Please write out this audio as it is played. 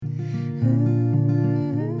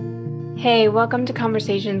Hey, welcome to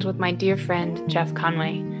Conversations with my dear friend, Jeff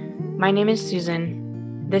Conway. My name is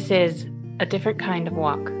Susan. This is A Different Kind of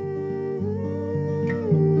Walk.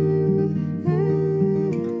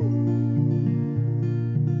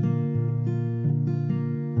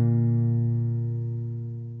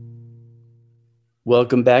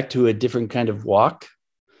 Welcome back to A Different Kind of Walk.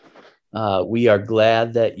 We are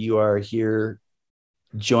glad that you are here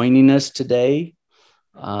joining us today.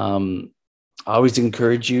 I always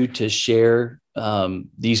encourage you to share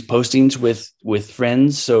these postings with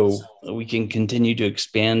friends so we can continue to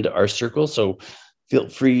expand our circle. So feel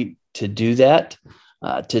free to do that.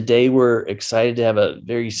 Today, we're excited to have a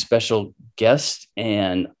very special guest,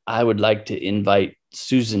 and I would like to invite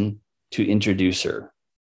Susan to introduce her.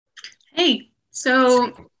 Hey,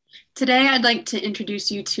 so today I'd like to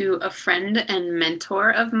introduce you to a friend and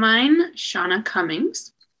mentor of mine, Shanna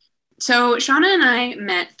Cummings. So Shanna and I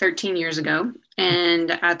met 13 years ago, and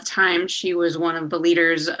at the time she was one of the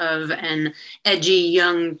leaders of an edgy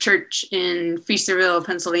young church in Feasterville,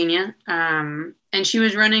 Pennsylvania. And she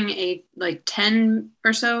was running a 10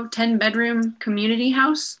 bedroom community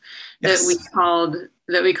house Yes.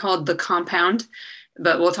 that we called the Compound,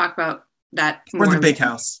 but we'll talk about that more. Or the big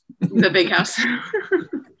house. The big house.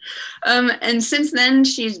 And since then,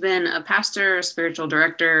 she's been a pastor, a spiritual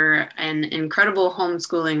director, an incredible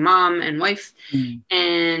homeschooling mom and wife,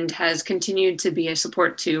 and has continued to be a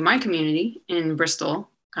support to my community in Bristol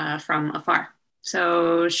from afar.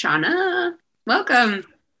 So, Shanna, welcome.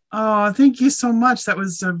 Oh, thank you so much. That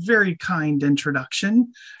was a very kind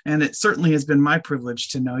introduction, and it certainly has been my privilege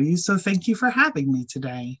to know you. So thank you for having me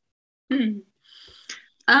today.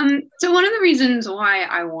 So one of the reasons why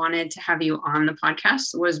I wanted to have you on the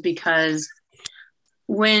podcast was because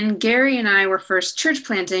when Gary and I were first church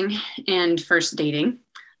planting and first dating,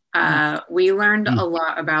 we learned a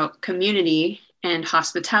lot about community and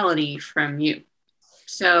hospitality from you.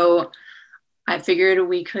 So I figured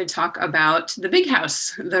we could talk about the big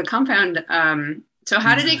house, the Compound. So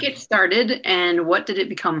how did it get started and what did it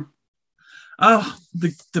become? Oh,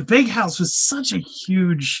 the big house was such a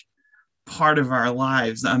huge part of our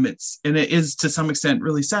lives. It is to some extent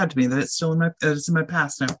really sad to me that it's in my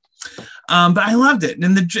past now. But I loved it.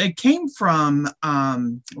 And it came from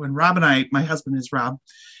when Rob and I, my husband is Rob,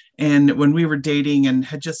 and when we were dating and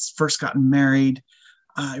had just first gotten married,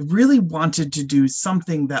 I really wanted to do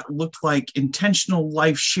something that looked like intentional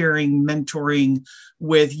life sharing, mentoring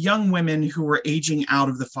with young women who were aging out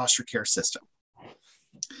of the foster care system.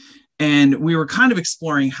 And we were kind of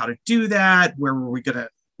exploring how to do that. Where were we going to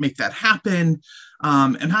make that happen?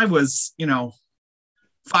 And I was,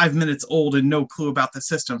 5 minutes old and no clue about the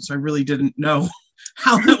system. So I really didn't know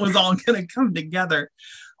how that was all going to come together.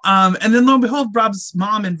 And then lo and behold, Rob's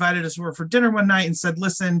mom invited us over for dinner one night and said,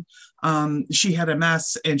 listen, she had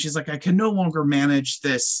MS and she's like, I can no longer manage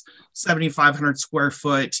this 7,500 square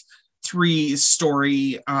foot,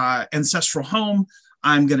 3-story ancestral home.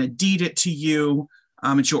 I'm going to deed it to you.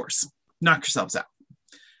 It's yours. Knock yourselves out.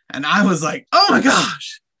 And I was like, oh my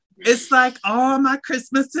gosh. It's like all my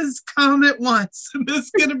Christmases come at once. This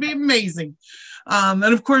is going to be amazing. And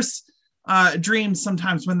of course, dreams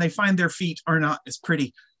sometimes when they find their feet are not as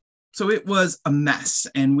pretty. So it was a mess.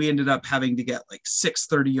 And we ended up having to get 6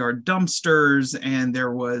 30-yard dumpsters. And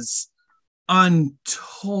there was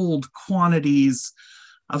untold quantities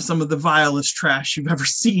of some of the vilest trash you've ever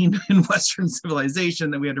seen in Western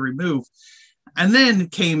civilization that we had to remove. And then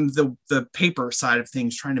came the paper side of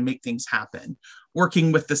things, trying to make things happen.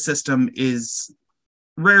 Working with the system is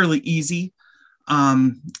rarely easy.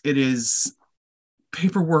 It is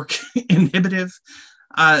paperwork inhibitive.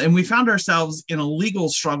 And we found ourselves in a legal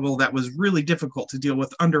struggle that was really difficult to deal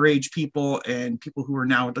with underage people and people who are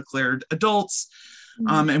now declared adults.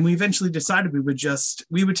 And we eventually decided we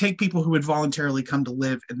would take people who would voluntarily come to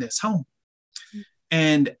live in this home.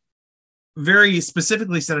 And very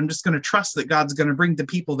specifically said, I'm just going to trust that God's going to bring the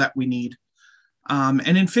people that we need.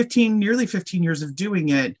 And in nearly 15 years of doing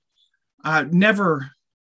it, never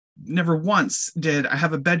once did I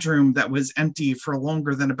have a bedroom that was empty for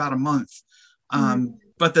longer than about a month.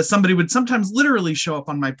 But that somebody would sometimes literally show up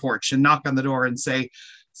on my porch and knock on the door and say,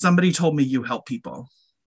 somebody told me you help people.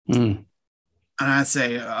 And I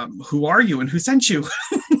say, who are you and who sent you?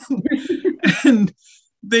 And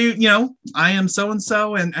they, I am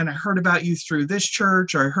so-and-so, and I heard about you through this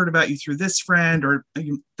church, or I heard about you through this friend, or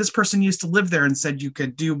this person used to live there and said you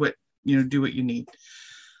could do what you need.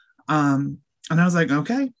 And I was like,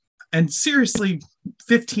 okay. And seriously,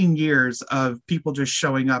 15 years of people just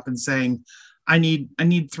showing up and saying, I need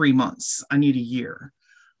 3 months. I need a year.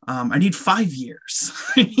 I need 5 years.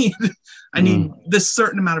 I need this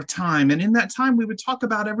certain amount of time. And in that time, we would talk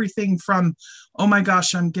about everything from, oh my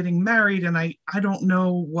gosh, I'm getting married and I don't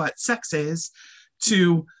know what sex is,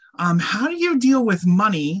 to how do you deal with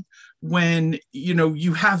money when,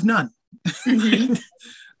 you have none? Mm-hmm.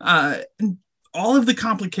 And all of the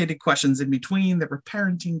complicated questions in between. There were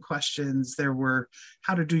parenting questions. There were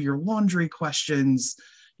how to do your laundry questions.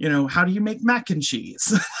 How do you make mac and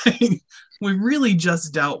cheese? We really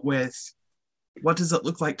just dealt with what does it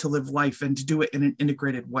look like to live life and to do it in an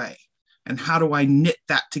integrated way? And how do I knit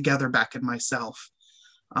that together back in myself?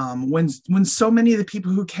 When so many of the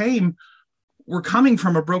people who came were coming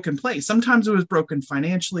from a broken place. Sometimes it was broken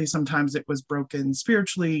financially. Sometimes it was broken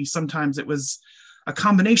spiritually. Sometimes it was a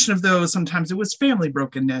combination of those. Sometimes it was family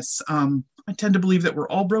brokenness. I tend to believe that we're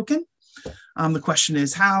all broken. The question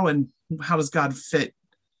is how, and how does God fit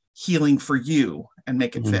healing for you and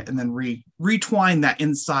make it fit, and then retwine that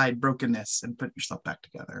inside brokenness and put yourself back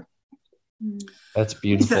together. That's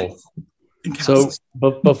beautiful. So,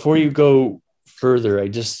 but before you go further, I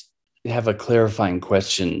just have a clarifying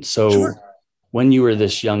question. So Sure. When you were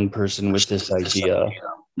this young person with this idea,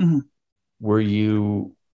 were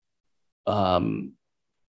you,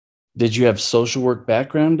 did you have social work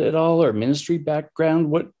background at all, or ministry background?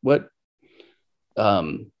 What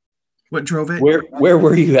drove it? Where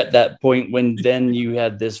were you at that point when then you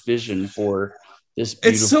had this vision for this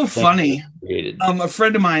beautiful It's so funny. Created? A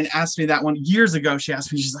friend of mine asked me that one years ago. She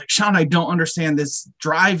asked me, she's like, Sean, I don't understand this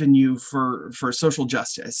drive in you for social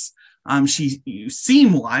justice. You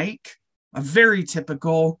seem like a very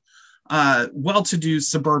typical, well-to-do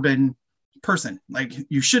suburban person. Like,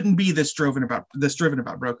 you shouldn't be this driven about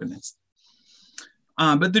brokenness.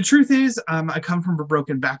 But the truth is, I come from a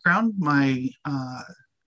broken background. My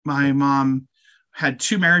mom had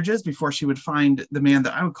 2 marriages before she would find the man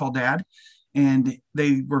that I would call dad. And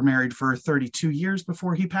they were married for 32 years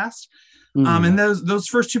before he passed. And those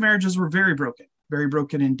first 2 marriages were very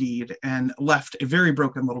broken indeed, and left a very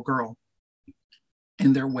broken little girl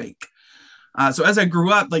in their wake. So as I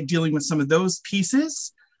grew up, like, dealing with some of those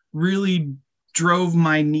pieces really drove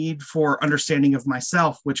my need for understanding of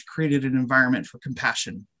myself, which created an environment for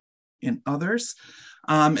compassion in others.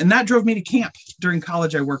 And that drove me to camp. During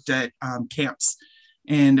college, I worked at camps,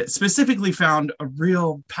 and specifically found a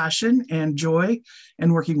real passion and joy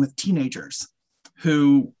in working with teenagers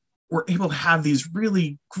who were able to have these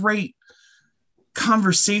really great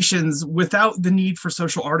conversations without the need for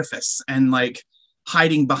social artifice and like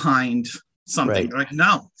hiding behind something. Right. They're like,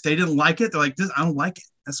 no, if they didn't like it, they're like, I don't like it.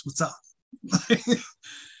 That's what's up.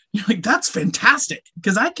 You're like, that's fantastic,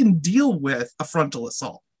 because I can deal with a frontal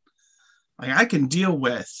assault. Like, I can deal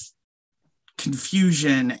with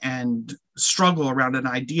confusion and struggle around an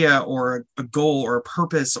idea or a goal or a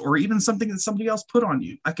purpose, or even something that somebody else put on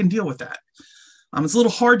you. I can deal with that. It's a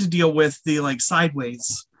little hard to deal with the like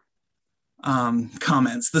sideways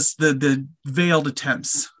comments, the veiled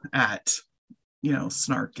attempts at,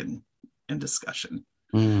 snark and discussion.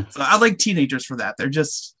 So I like teenagers for that. They're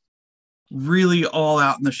just really all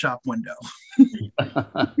out in the shop window.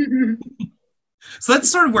 So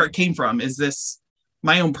that's sort of where it came from, is this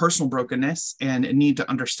my own personal brokenness and a need to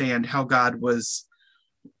understand how God was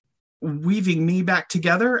weaving me back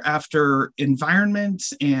together after environment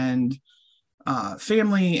and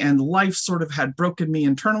family and life sort of had broken me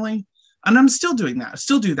internally. And I'm still doing that. I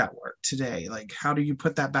still do that work today. Like, how do you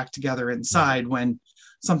put that back together inside when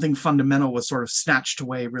something fundamental was sort of snatched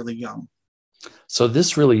away really young? So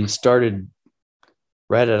this really started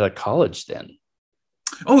right out of college then?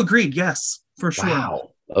 Oh, agreed. Yes, for sure.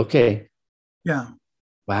 Wow. Okay. Yeah.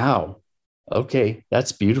 Wow. Okay.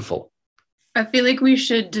 That's beautiful. I feel like we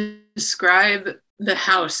should describe the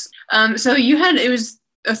house. So it was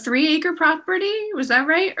a 3-acre property. Was that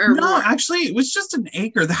right? Or no, more? Actually, it was just an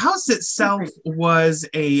acre. The house itself was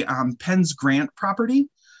a Penn's grant property.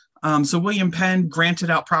 So William Penn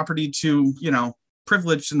granted out property to,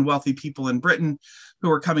 privileged and wealthy people in Britain who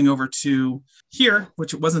were coming over to here,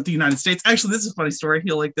 which it wasn't the United States. Actually, this is a funny story.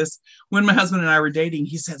 You'll like this. When my husband and I were dating,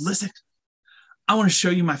 he said, listen, I want to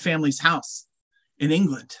show you my family's house in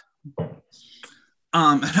England. And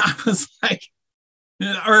I was like,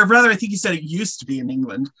 or rather, I think he said it used to be in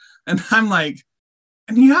England. And I'm like,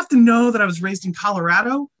 and you have to know that I was raised in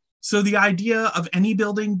Colorado. So the idea of any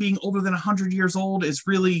building being older than 100 years old is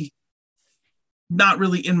really not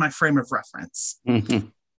really in my frame of reference. Mm-hmm.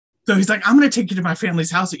 So he's like, I'm going to take you to my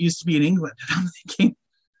family's house. It used to be in England. And I'm thinking,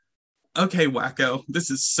 okay, wacko,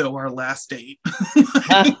 this is so our last date.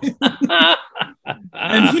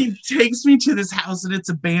 And he takes me to this house, and it's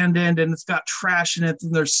abandoned, and it's got trash in it,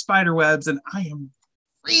 and there's spider webs, and I am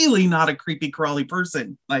really not a creepy crawly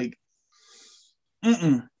person. Like,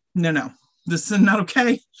 no, this is not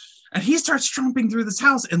okay. And he starts tromping through this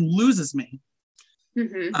house and loses me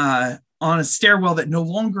on a stairwell that no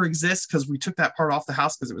longer exists because we took that part off the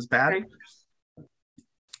house because it was bad. Okay.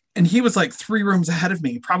 And he was like 3 rooms ahead of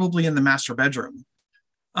me, probably in the master bedroom.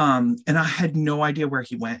 And I had no idea where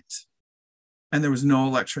he went. And there was no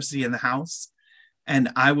electricity in the house. And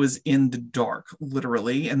I was in the dark,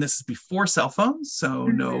 literally. And this is before cell phones. So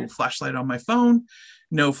no flashlight on my phone,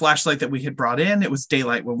 no flashlight that we had brought in. It was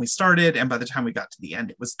daylight when we started. And by the time we got to the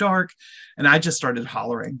end, it was dark. And I just started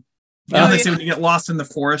hollering. You know, they say when you get lost in the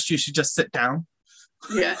forest, you should just sit down.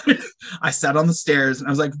 Yeah. I sat on the stairs and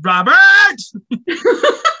I was like, Robert!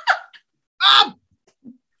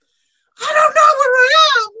 I don't know where I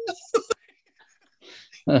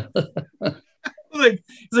am.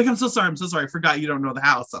 He's like, I'm so sorry. I forgot you don't know the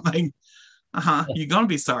house. I'm like, you're gonna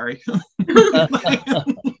be sorry.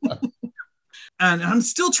 And I'm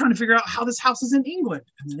still trying to figure out how this house is in England.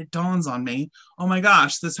 And then it dawns on me, oh my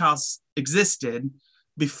gosh, this house existed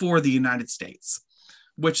before the United States,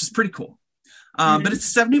 which is pretty cool. But it's a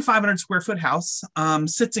 7,500 square foot house,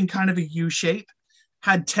 sits in kind of a U shape,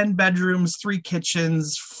 had 10 bedrooms, 3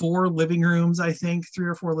 kitchens, 4 living rooms, I think, 3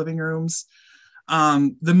 or 4 living rooms.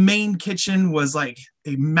 The main kitchen was like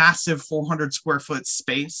a massive 400 square foot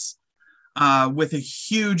space with a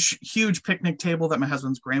huge picnic table that my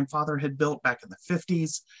husband's grandfather had built back in the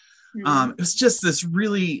 50s. It was just this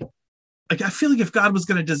really, like, I feel like if God was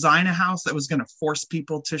going to design a house that was going to force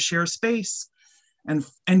people to share space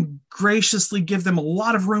and graciously give them a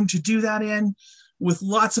lot of room to do that in, with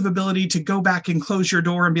lots of ability to go back and close your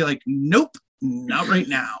door and be like, nope, not right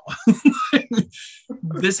now.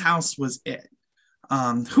 This house was it.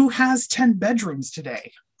 Who has 10 bedrooms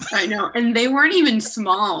today? I know. And they weren't even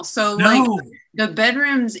small. So like the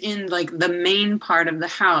bedrooms in like the main part of the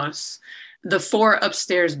house, the 4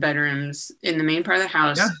 upstairs bedrooms in the main part of the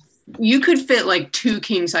house, you could fit like 2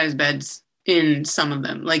 king size beds in some of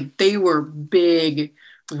them. Like they were big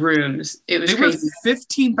rooms. It was crazy. Were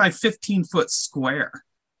 15 by 15 foot square.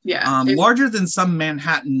 Yeah. Larger than some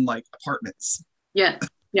Manhattan like apartments. Yeah.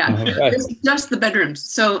 Yeah. It's just the bedrooms.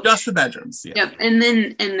 So just the bedrooms. Yeah. Yep. And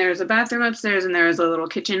there's a bathroom upstairs and there's a little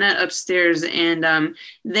kitchenette upstairs. And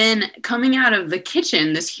then coming out of the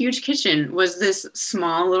kitchen, this huge kitchen, was this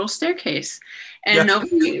small little staircase. And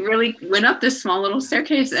nobody really went up this small little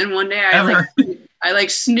staircase. And one day I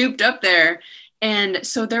snooped up there. And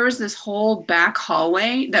so there was this whole back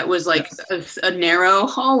hallway that was like a narrow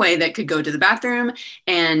hallway that could go to the bathroom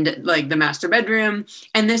and like the master bedroom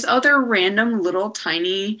and this other random little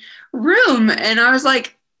tiny room. And I was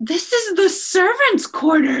like, this is the servants'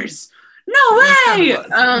 quarters. No way.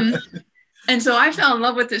 And so I fell in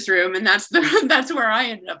love with this room, and that's where I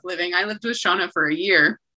ended up living. I lived with Shanna for a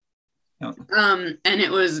year. And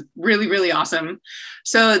it was really, really awesome.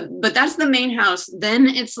 So, but that's the main house. Then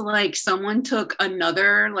it's like someone took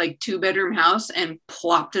another like 2-bedroom house and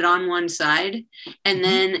plopped it on one side, and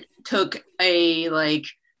then took a like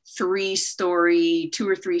 3-story, 2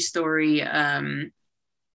 or 3-story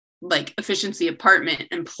like efficiency apartment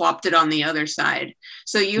and plopped it on the other side.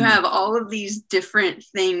 So you have all of these different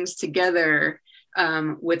things together.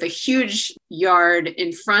 With a huge yard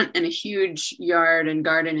in front and a huge yard and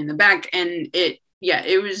garden in the back. And it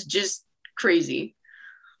was just crazy.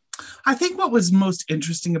 I think what was most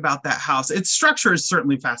interesting about that house, its structure is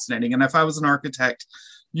certainly fascinating. And if I was an architect,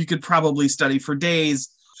 you could probably study for days.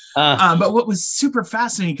 But what was super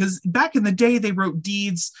fascinating, because back in the day, they wrote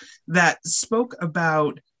deeds that spoke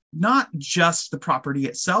about not just the property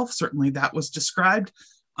itself. Certainly that was described.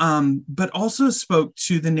 But also spoke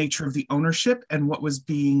to the nature of the ownership and what was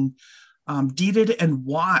being deeded and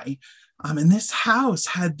why. And this house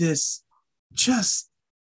had this just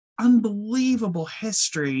unbelievable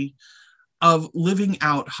history of living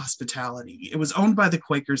out hospitality. It was owned by the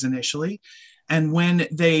Quakers initially. And when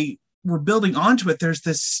they were building onto it, there's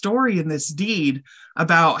this story in this deed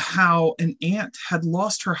about how an aunt had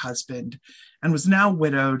lost her husband and was now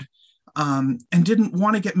widowed. And didn't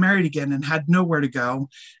want to get married again and had nowhere to go.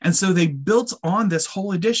 And so they built on this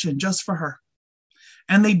whole addition just for her.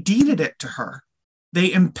 And they deeded it to her.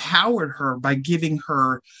 They empowered her by giving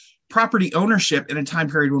her property ownership in a time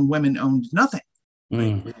period when women owned nothing.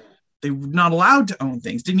 They were not allowed to own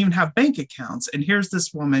things, didn't even have bank accounts. And here's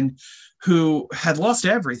this woman who had lost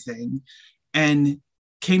everything and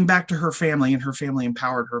came back to her family, and her family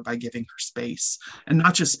empowered her by giving her space, and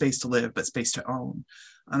not just space to live, but space to own.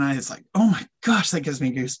 And I was like, oh my gosh, that gives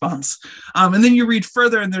me goosebumps. And then you read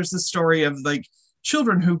further and there's this story of like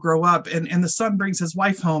children who grow up and the son brings his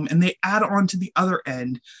wife home, and they add on to the other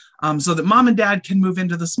end so that mom and dad can move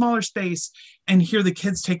into the smaller space, and here the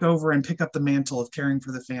kids take over and pick up the mantle of caring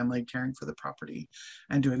for the family, caring for the property,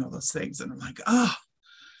 and doing all those things. And I'm like, oh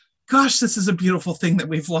gosh, this is a beautiful thing that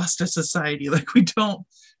we've lost as society. Like we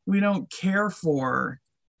don't care for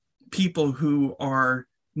people who are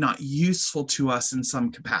not useful to us in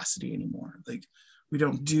some capacity anymore. Like we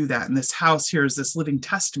don't do that. And this house here is this living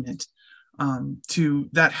testament to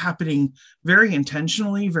that happening very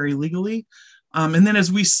intentionally, very legally. And then as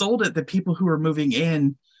we sold it, the people who were moving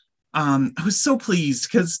in, I was so pleased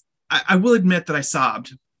because I will admit that I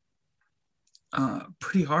sobbed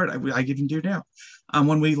pretty hard. I even do now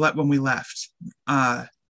when we left. I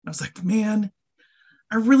was like, man,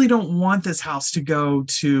 I really don't want this house to go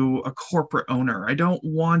to a corporate owner. I don't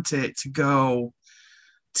want it to go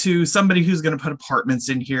to somebody who's going to put apartments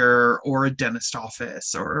in here or a dentist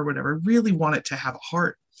office or whatever. I really want it to have a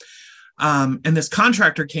heart. And this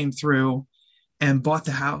contractor came through and bought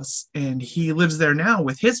the house, and he lives there now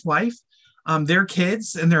with his wife, their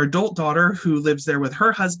kids, and their adult daughter who lives there with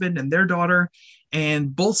her husband and their daughter,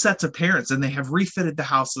 and both sets of parents. And they have refitted the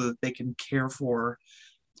house so that they can care for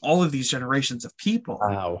all of these generations of people.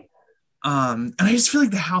 Wow. And I just feel like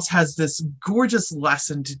the house has this gorgeous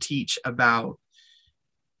lesson to teach about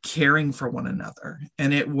caring for one another.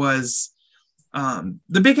 And it was,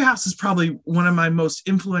 the big house is probably one of my most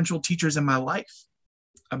influential teachers in my life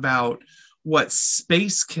about what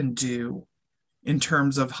space can do in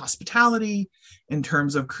terms of hospitality, in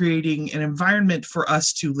terms of creating an environment for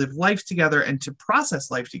us to live life together and to process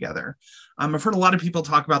life together. I've heard a lot of people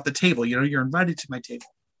talk about the table. You're invited to my table.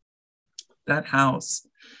 That house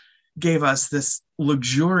gave us this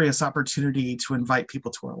luxurious opportunity to invite people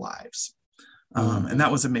to our lives. And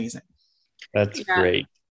that was amazing. That's great.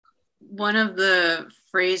 One of the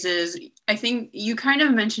phrases, I think you kind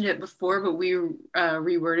of mentioned it before, but we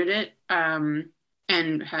reworded it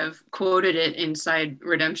and have quoted it inside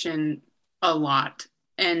Redemption a lot.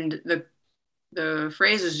 And the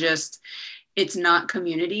phrase is just, it's not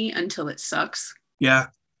community until it sucks. Yeah.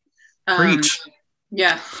 Preach.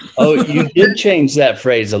 Yeah. Oh, you did change that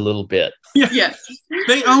phrase a little bit. Yeah. Yes.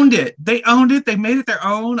 They owned it. They made it their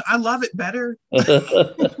own. I love it better.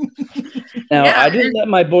 Now, I didn't let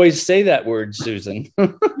my boys say that word, Susan.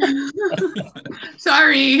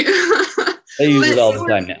 Sorry. They use it all the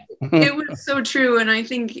time now. It was so true. And I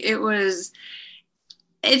think it's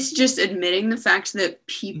just admitting the fact that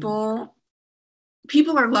people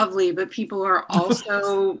are lovely, but people are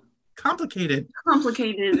also complicated.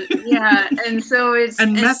 Yeah. And so it's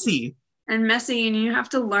messy. And you have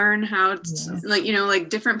to learn how to, like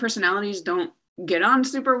different personalities don't get on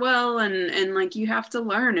super well, and like you have to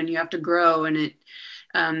learn and you have to grow, and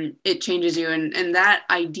it changes you, and that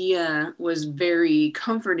idea was very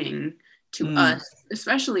comforting to us,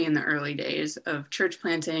 especially in the early days of church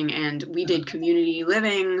planting. And we did community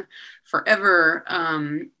living forever,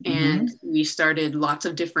 and we started lots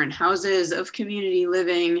of different houses of community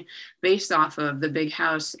living based off of the big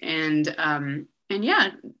house, and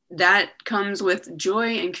yeah, that comes with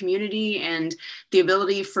joy and community and the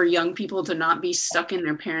ability for young people to not be stuck in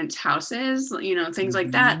their parents' houses, things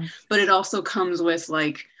like that. But it also comes with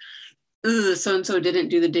like, so-and-so didn't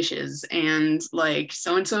do the dishes, and like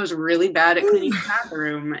so-and-so is really bad at cleaning the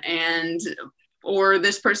bathroom, or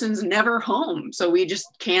this person's never home, so we just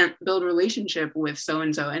can't build relationship with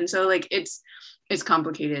so-and-so. And so like it's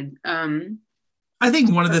complicated. I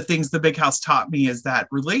think one of the things the big house taught me is that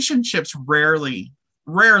relationships rarely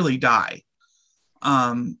die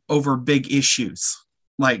over big issues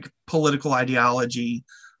like political ideology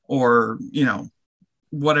or,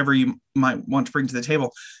 whatever you might want to bring to the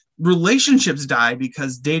table. Relationships die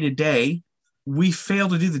because day to day, we fail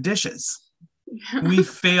to do the dishes. We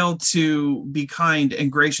fail to be kind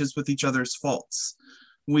and gracious with each other's faults.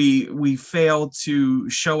 We fail to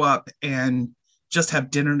show up and just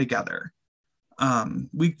have dinner together.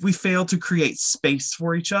 We fail to create space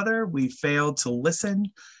for each other. We fail to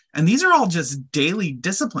listen. And these are all just daily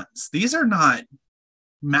disciplines. These are not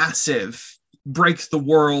massive, break the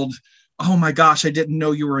world. Oh my gosh, I didn't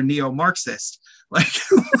know you were a neo-Marxist. Like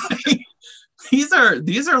these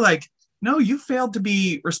are like, no, you failed to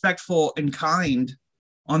be respectful and kind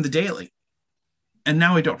on the daily. And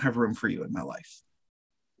now I don't have room for you in my life.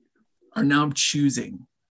 Or now I'm choosing.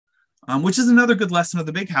 Which is another good lesson of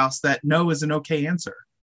the big house, that no is an okay answer.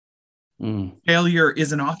 Failure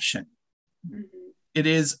is an option. It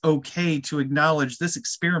is okay to acknowledge this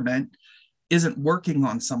experiment isn't working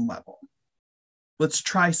on some level. Let's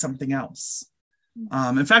try something else.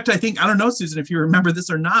 In fact, I don't know, Susan, if you remember this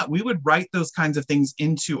or not, we would write those kinds of things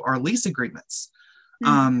into our lease agreements.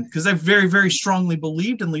 Because I very, very strongly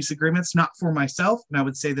believed in lease agreements, not for myself. And I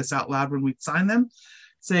would say this out loud when we'd sign them.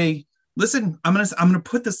 Say, listen, I'm gonna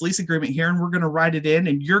put this lease agreement here and we're gonna write it in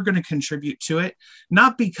and you're gonna contribute to it.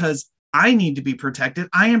 Not because I need to be protected.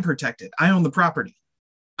 I am protected. I own the property.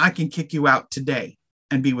 I can kick you out today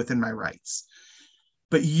and be within my rights.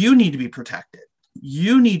 But you need to be protected.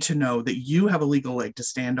 You need to know that you have a legal leg to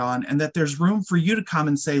stand on and that there's room for you to come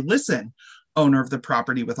and say, listen, owner of the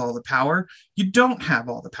property with all the power, you don't have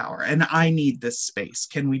all the power and I need this space.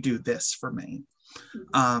 Can we do this for me?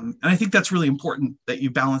 And I think that's really important that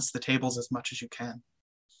you balance the tables as much as you can.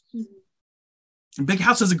 Big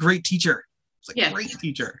House is a great teacher. It's a great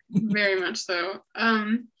teacher. Very much so.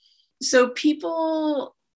 So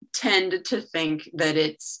people tend to think that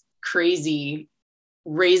it's crazy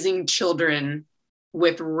raising children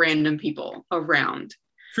with random people around.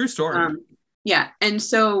 True story. Yeah. And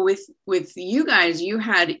so with you guys, you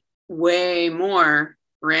had way more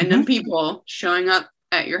random people showing up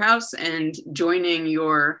at your house and joining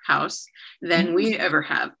your house than we ever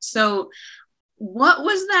have. So what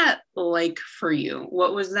was that like for you?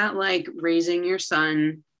 What was that like raising your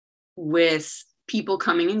son with people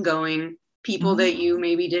coming and going, people that you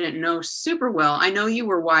maybe didn't know super well? I know you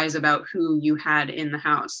were wise about who you had in the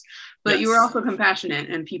house, but you were also compassionate,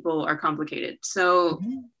 and people are complicated. So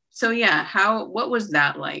yeah, what was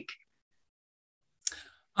that like?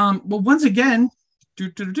 Well, once again,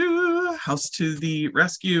 House to the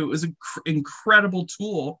Rescue is an incredible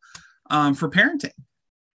tool for parenting.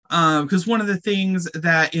 Because one of the things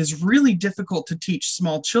that is really difficult to teach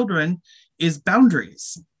small children is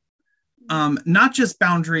boundaries. Not just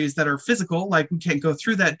boundaries that are physical, like we can't go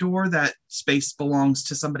through that door, that space belongs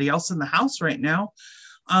to somebody else in the house right now,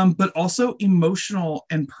 but also emotional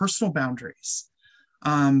and personal boundaries.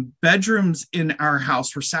 Bedrooms in our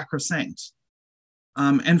house were sacrosanct.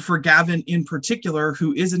 And for Gavin in particular,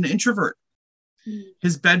 who is an introvert,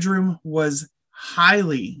 his bedroom was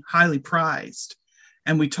highly, highly prized.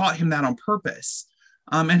 And we taught him that on purpose.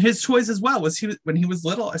 And his toys as well. When he was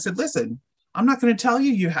little, I said, listen, I'm not going to tell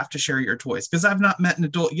you have to share your toys, because I've not met an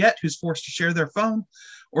adult yet who's forced to share their phone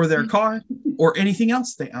or their car or anything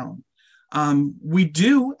else they own. We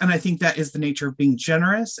do, and I think that is the nature of being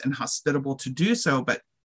generous and hospitable to do so, but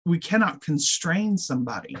we cannot constrain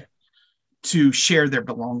somebody to share their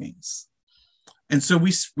belongings. And so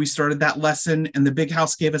we started that lesson, and the Big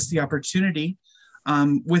House gave us the opportunity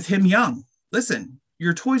with him young. Listen,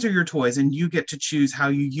 your toys are your toys, and you get to choose how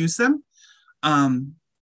you use them.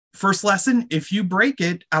 First lesson, if you break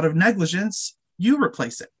it out of negligence, you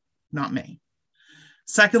replace it, not me.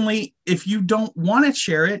 Secondly, if you don't want to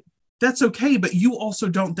share it, that's okay, but you also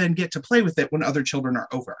don't then get to play with it when other children are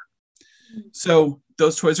over. So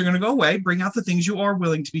those toys are going to go away. Bring out the things you are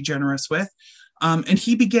willing to be generous with. And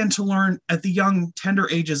he began to learn at the young, tender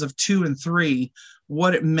ages of 2 and 3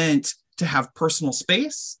 what it meant to have personal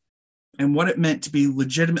space and what it meant to be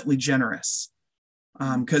legitimately generous.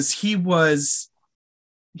 Because he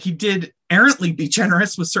did errantly be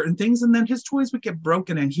generous with certain things, and then his toys would get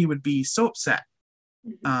broken and he would be so upset.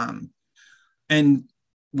 And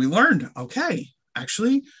we learned, okay,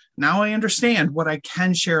 actually, now I understand what I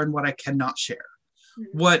can share and what I cannot share,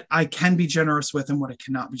 what I can be generous with and what I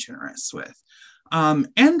cannot be generous with.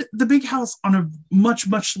 And the Big House on a much,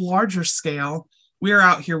 much larger scale, we are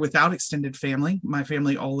out here without extended family. My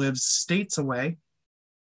family all lives states away.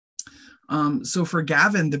 So for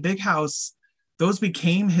Gavin, the Big House, those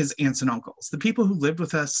became his aunts and uncles. The people who lived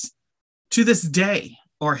with us to this day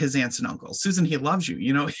are his aunts and uncles. Susan, he loves you,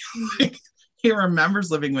 he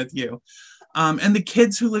remembers living with you. And the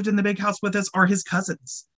kids who lived in the Big House with us are his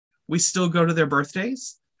cousins. We still go to their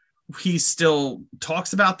birthdays. He still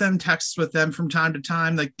talks about them, texts with them from time to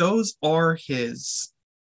time. Like, those are his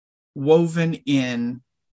woven in,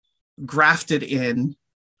 grafted in,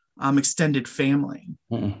 extended family.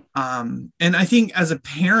 And I think as a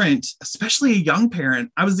parent, especially a young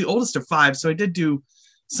parent, I was the oldest of 5, so I did do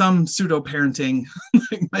some pseudo parenting.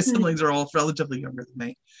 My siblings are all relatively younger than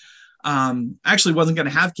me. I actually wasn't going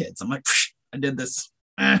to have kids. I'm like, I did this.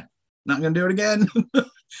 Not going to do it again.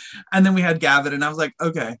 And then we had Gavin, and I was like,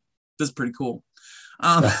 okay, this is pretty cool.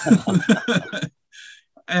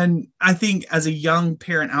 And I think as a young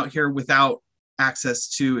parent out here without access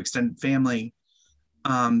to extended family,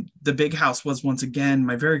 the Big House was once again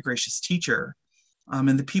my very gracious teacher.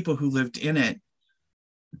 And the people who lived in it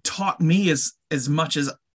taught me as much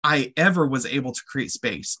as I ever was able to create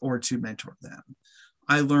space or to mentor them.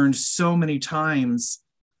 I learned so many times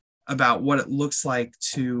about what it looks like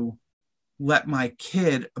to let my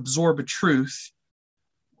kid absorb a truth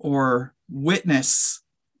or witness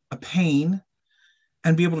a pain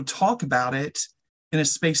and be able to talk about it in a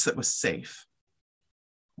space that was safe.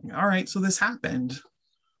 All right, so this happened.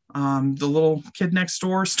 The little kid next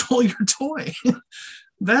door stole your toy.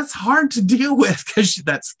 That's hard to deal with because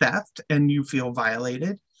that's theft and you feel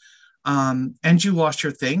violated. And you lost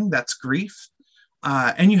your thing. That's grief.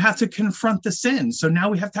 And you have to confront the sin. So now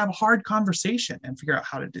we have to have a hard conversation and figure out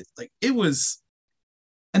how to do it. Like, it was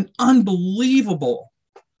an unbelievable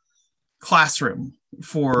classroom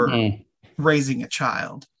for raising a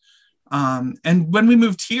child. And when we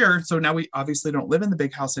moved here, so now we obviously don't live in the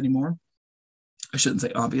big house anymore. I shouldn't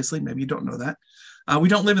say obviously, maybe you don't know that. We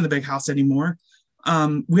don't live in the big house anymore.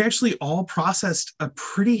 We actually all processed a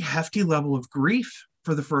pretty hefty level of grief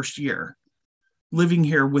for the first year, living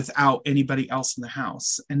here without anybody else in the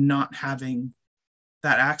house and not having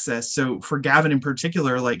that access. So for Gavin in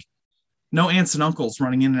particular, like, no aunts and uncles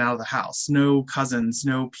running in and out of the house, no cousins,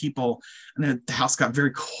 no people. And then the house got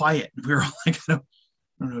very quiet. We were all like, I don't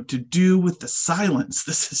know what to do with the silence.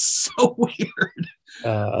 This is so weird.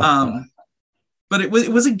 But it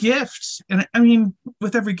was a gift. And I mean,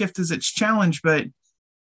 with every gift is its challenge, but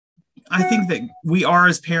I think that we are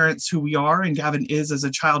as parents who we are, and Gavin is as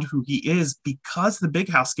a child who he is, because the big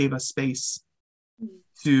house gave us space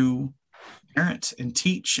to parent and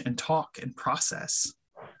teach and talk and process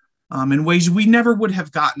in ways we never would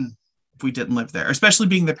have gotten if we didn't live there, especially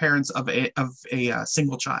being the parents of a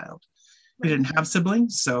single child. We didn't have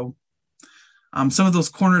siblings, so some of those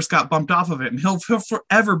corners got bumped off of him. He'll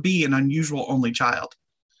forever be an unusual only child.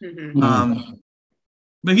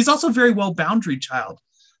 But he's also a very well-boundaried child.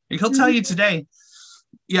 He'll tell you today,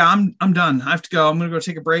 yeah, I'm done. I have to go. I'm going to go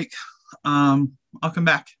take a break. I'll come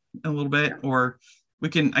back in a little bit, or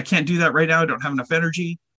I can't do that right now. I don't have enough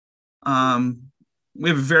energy. We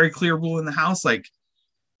have a very clear rule in the house. Like,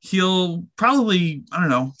 he'll probably, I don't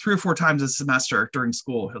know, 3 or 4 times a semester during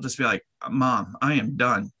school, he'll just be like, Mom, I am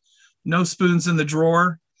done. No spoons in the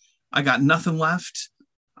drawer. I got nothing left.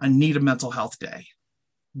 I need a mental health day.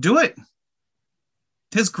 Do it.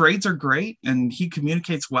 His grades are great and he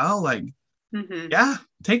communicates well. Like, yeah,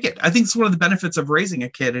 take it. I think it's one of the benefits of raising a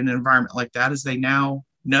kid in an environment like that is they now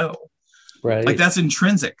know. Right. Like, that's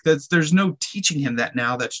intrinsic. There's no teaching him that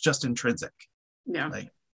now. That's just intrinsic. Yeah. Like,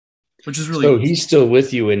 which is really. So he's still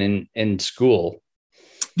with you in school.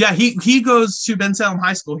 Yeah, he goes to Bensalem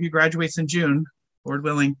High School. He graduates in June, Lord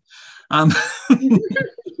willing.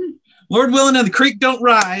 Lord willing, and the creek don't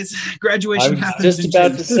rise. Graduation happens. I was just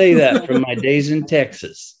about to say that from my days in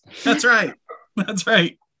Texas. That's right. That's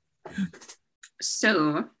right.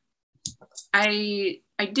 So I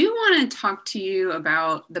do want to talk to you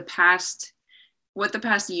about what the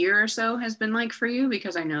past year or so has been like for you,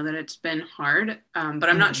 because I know that it's been hard, but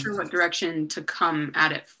I'm not sure what direction to come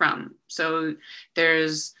at it from. So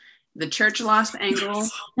there's the church loss angle.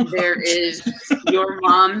 There is your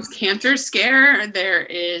mom's cancer scare. There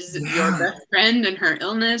is your best friend and her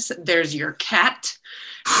illness. There's your cat.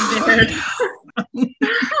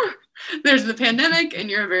 There's the pandemic, and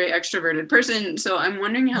you're a very extroverted person. So I'm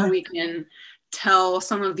wondering how we can tell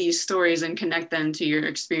some of these stories and connect them to your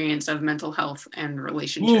experience of mental health and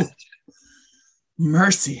relationships. Ooh.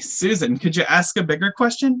 Mercy, Susan, could you ask a bigger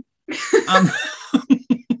question?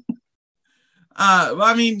 Well,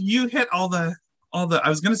 I mean, you hit all the, I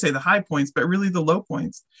was going to say the high points, but really the low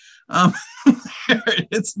points.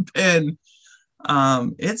 It's been a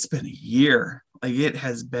year. Like, it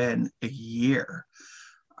has been a year.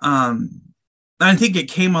 I think it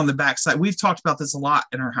came on the backside. We've talked about this a lot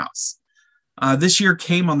in our house. This year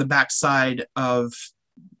came on the backside of,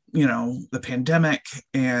 the pandemic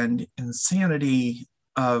and insanity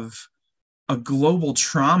of a global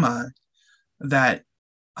trauma that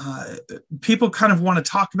people kind of want to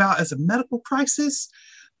talk about as a medical crisis,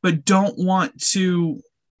 but don't want to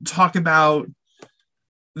talk about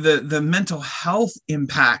the mental health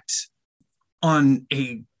impact on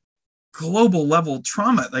a global level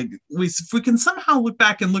trauma. Like, if we can somehow look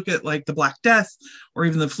back and look at like the Black Death or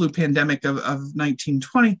even the flu pandemic of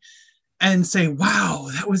 1920 and say, wow,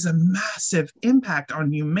 that was a massive impact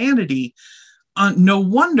on humanity. No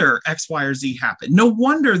wonder X, Y, or Z happened. No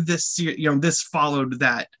wonder this followed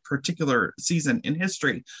that particular season in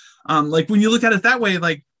history. Like, when you look at it that way,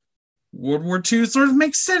 like, World War II sort of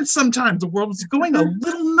makes sense sometimes. The world was going a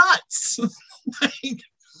little nuts. Like,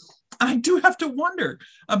 I do have to wonder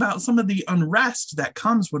about some of the unrest that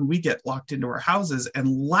comes when we get locked into our houses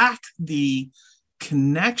and lack the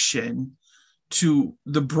connection to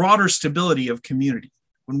the broader stability of community.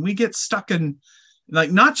 When we get stuck in,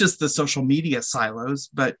 like, not just the social media silos,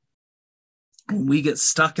 but when we get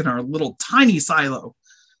stuck in our little tiny silo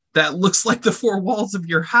that looks like the 4 walls of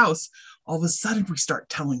your house, all of a sudden we start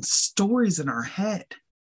telling stories in our head.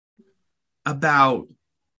 about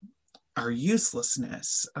our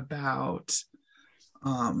uselessness, about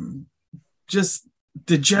just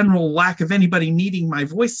the general lack of anybody needing my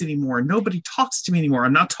voice anymore. Nobody talks to me anymore.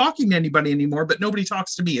 I'm not talking to anybody anymore, but nobody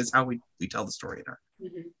talks to me is how we tell the story in our.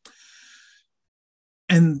 Mm-hmm.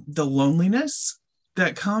 And the loneliness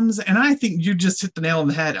that comes, and I think you just hit the nail on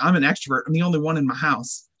the head. I'm an extrovert. I'm the only one in my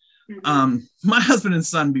house. Mm-hmm. My husband and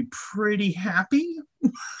son be pretty happy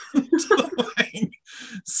to like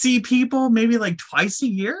see people maybe like twice a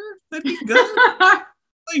year. That'd be good.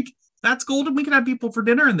 Like that's golden. We can have people for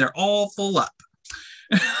dinner and they're all full up.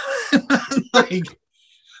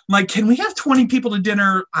 like, can we have 20 people to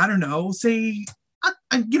dinner? I don't know, say,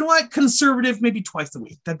 you know what, conservative, maybe twice a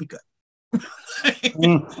week. That'd be good.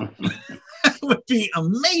 That would be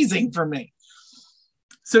amazing for me.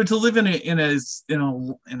 So to live in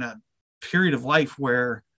a period of life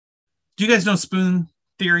where, do you guys know spoon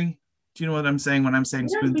theory? Do you know what I'm saying when I'm saying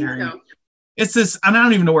spoon theory? So. It's this, and I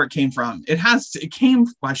don't even know where it came from.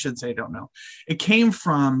 I should say I don't know. It came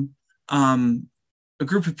from a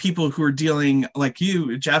group of people who are dealing, like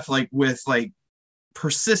you, Jeff, like with like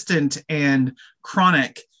persistent and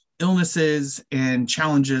chronic illnesses and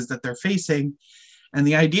challenges that they're facing. And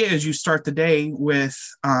the idea is you start the day with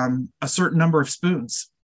a certain number of spoons.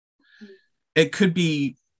 It could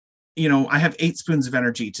be, I have 8 spoons of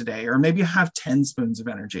energy today, or maybe I have 10 spoons of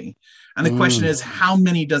energy. And the question is, how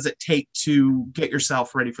many does it take to get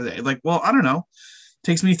yourself ready for the day? Like, well, I don't know. It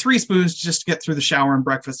takes me 3 spoons just to get through the shower and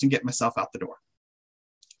breakfast and get myself out the door.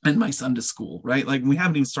 And my son to school, right? Like we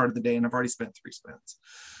haven't even started the day and I've already spent 3 spoons.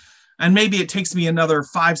 And maybe it takes me another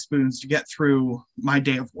 5 spoons to get through my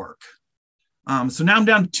day of work. So now I'm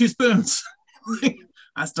down to 2 spoons.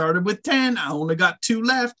 I started with 10. I only got 2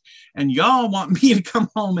 left. And y'all want me to come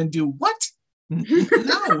home and do what?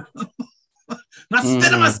 No. Not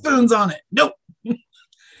spinning my spoons on it. Nope.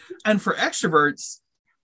 And for extroverts,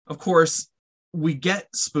 of course, we get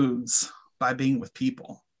spoons by being with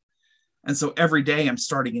people. And so every day I'm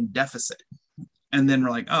starting in deficit. And then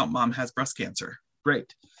we're like, oh, mom has breast cancer.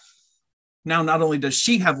 Great. Now, not only does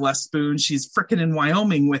she have less spoons, she's freaking in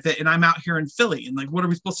Wyoming with it. And I'm out here in Philly. And like, what are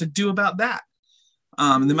we supposed to do about that?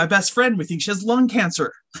 And then my best friend, we think she has lung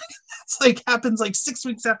cancer. It's like happens like 6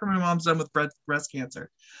 weeks after my mom's done with breast cancer.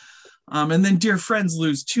 And then dear friends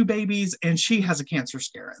lose 2 babies and she has a cancer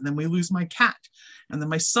scare. And then we lose my cat. And then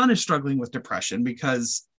my son is struggling with depression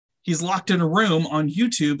because he's locked in a room on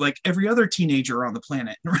YouTube like every other teenager on the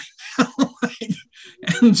planet right now,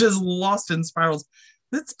 and just lost in spirals.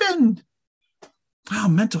 It's been, wow,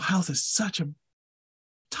 mental health is such a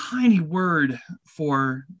tiny word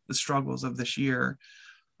for the struggles of this year.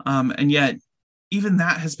 And yet, even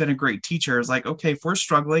that has been a great teacher. It's like, okay, if we're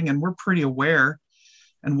struggling and we're pretty aware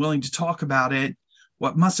and willing to talk about it,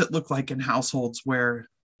 what must it look like in households where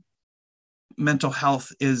mental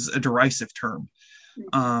health is a derisive term?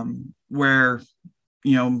 Where,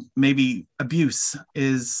 maybe abuse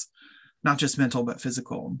is not just mental, but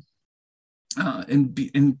physical,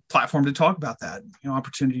 and platform to talk about that,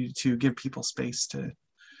 opportunity to give people space to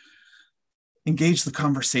engage the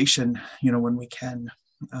conversation, when we can.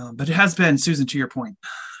 But it has been, Susan, to your point,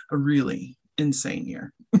 a really insane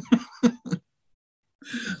year.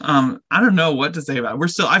 I don't know what to say about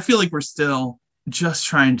it. I feel like we're still just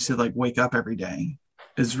trying to like wake up every day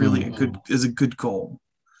is really a good goal.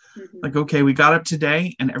 Mm-hmm. Like, okay, we got up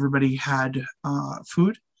today and everybody had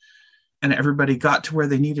food and everybody got to where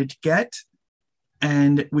they needed to get.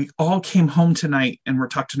 And we all came home tonight and we're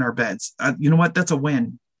tucked in our beds. You know what? That's a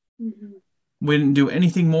win. Mm-hmm. We didn't do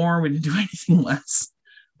anything more. We didn't do anything less.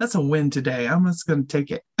 That's a win today. I'm just going to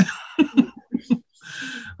take it.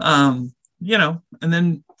 And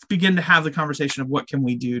then begin to have the conversation of what can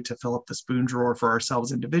we do to fill up the spoon drawer for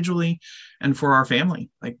ourselves individually and for our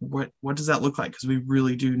family. Like what does that look like? Because we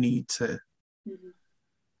really do need to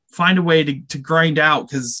find a way to grind out,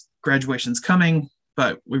 because graduation's coming,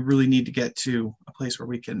 but we really need to get to a place where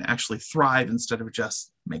we can actually thrive instead of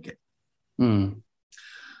just make it.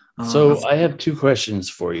 So I have 2 questions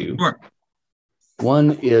for you. Sure.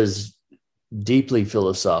 One is deeply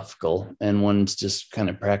philosophical and one's just kind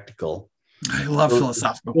of practical. I love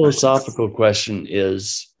philosophical questions. Philosophical question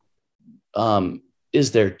is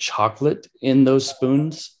there chocolate in those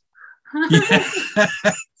spoons? Yeah.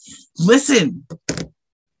 Listen,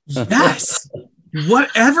 yes,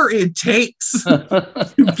 whatever it takes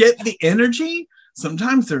to get the energy.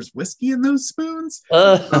 Sometimes there's whiskey in those spoons.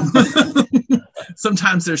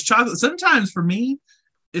 Sometimes there's chocolate. Sometimes for me,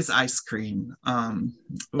 it's ice cream.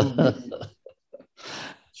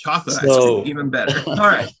 Chocolate ice cream, even better. All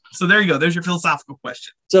right. So there you go. There's your philosophical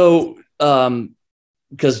question. So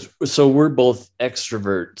so we're both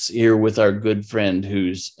extroverts here with our good friend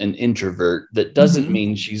who's an introvert. That doesn't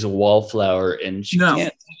mean she's a wallflower and she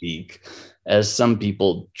can't speak, as some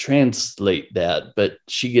people translate that, but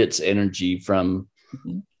she gets energy from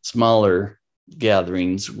smaller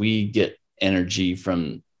gatherings. We get energy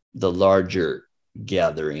from the larger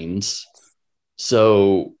gatherings.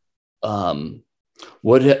 So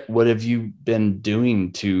what have you been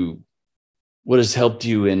doing what has helped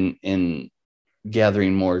you in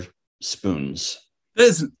gathering more spoons? That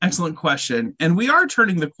is an excellent question. And we are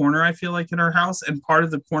turning the corner, I feel like, in our house. And part of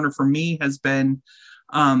the corner for me has been,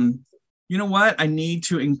 you know what? I need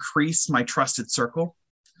to increase my trusted circle.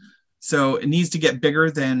 So it needs to get bigger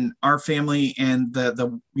than our family and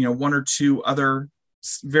the one or two other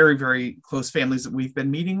very, very close families that we've been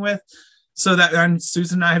meeting with. So that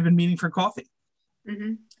Susan and I have been meeting for coffee.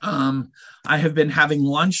 I have been having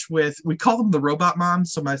lunch with, we call them the robot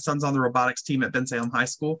moms. So my son's on the robotics team at Bensalem High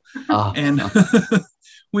School. And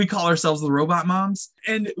we call ourselves the robot moms.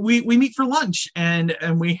 And we meet for lunch and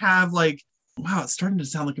we have like, wow, it's starting to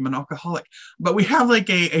sound like I'm an alcoholic, but we have like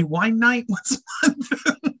a wine night once a month.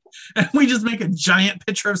 And we just make a giant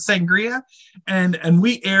pitcher of sangria and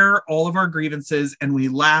we air all of our grievances and we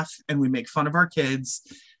laugh and we make fun of our kids.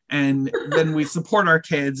 And then we support our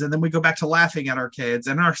kids and then we go back to laughing at our kids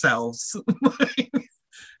and ourselves.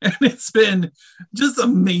 And it's been just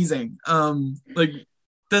amazing. Like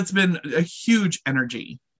that's been a huge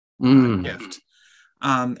energy gift.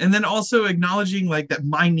 And then also acknowledging like that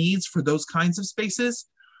my needs for those kinds of spaces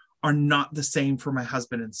are not the same for my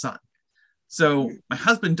husband and son. So my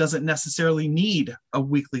husband doesn't necessarily need a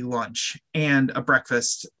weekly lunch and a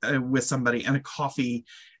breakfast with somebody and a coffee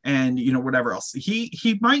and, whatever else.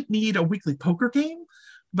 He might need a weekly poker game,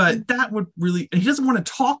 but that would really, he doesn't want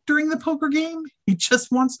to talk during the poker game. He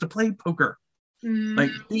just wants to play poker.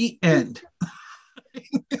 Like the end.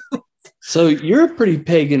 So you're a pretty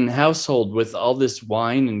pagan household with all this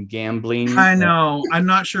wine and gambling. I know. I'm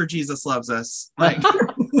not sure Jesus loves us. Like,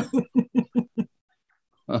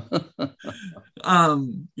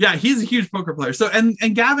 yeah, he's a huge poker player. So,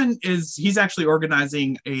 and Gavin he's actually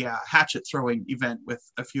organizing a hatchet throwing event with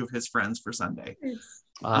a few of his friends for Sunday.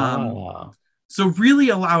 So really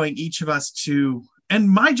allowing each of us to, and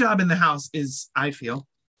my job in the house is, I feel,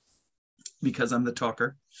 because I'm the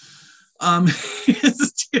talker,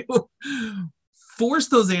 is to force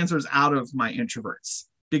those answers out of my introverts,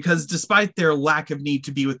 because despite their lack of need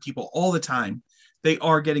to be with people all the time, they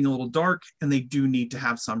are getting a little dark and they do need to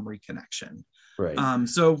have some reconnection. Right.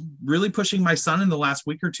 So really pushing my son in the last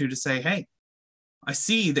week or two to say, hey, I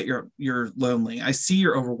see that you're lonely. I see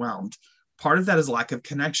you're overwhelmed. Part of that is lack of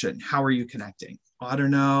connection. How are you connecting? Well, I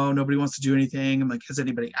don't know. Nobody wants to do anything. I'm like, has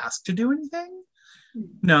anybody asked to do anything?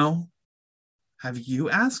 No. Have you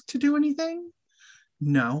asked to do anything?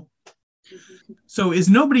 No. So is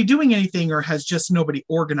nobody doing anything, or has just nobody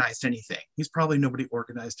organized anything? He's probably nobody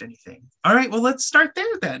organized anything. All right, well, let's start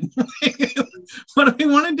there then. What do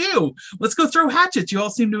we want to do? Let's go throw hatchets. You all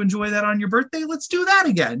seem to enjoy that on your birthday. Let's do that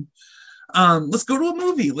again. Let's go to a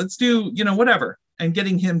movie. Let's do, whatever. And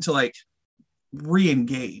getting him to like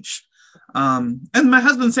re-engage. And my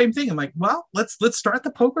husband, same thing. I'm like, well, let's start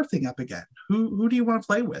the poker thing up again. Who do you want to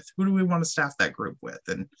play with? Who do we want to staff that group with?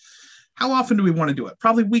 And how often do we want to do it?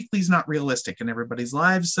 Probably weekly is not realistic in everybody's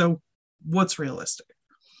lives. So what's realistic?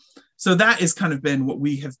 So that has kind of been what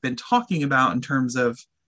we have been talking about in terms of,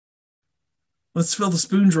 let's fill the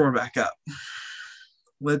spoon drawer back up.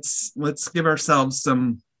 Let's give ourselves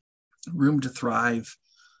some room to thrive.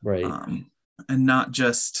 Right. And not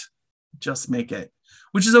just make it,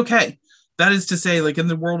 which is okay. That is to say, like in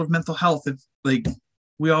the world of mental health, if like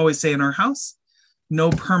we always say in our house, no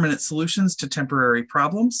permanent solutions to temporary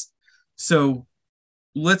problems. So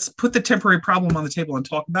let's put the temporary problem on the table and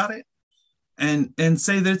talk about it and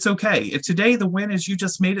say that it's okay. If today the win is you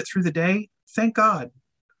just made it through the day, thank God.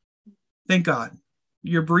 Thank God.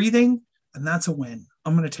 You're breathing, and that's a win.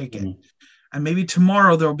 I'm going to take it. And maybe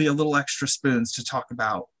tomorrow there'll be a little extra spoons to talk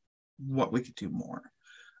about what we could do more.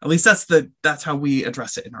 At least that's how we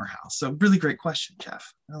address it in our house. So really great question,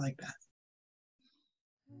 Jeff. I like that.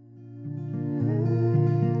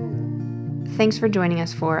 Thanks for joining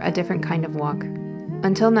us for A Different Kind of Walk.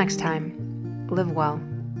 Until next time, live well.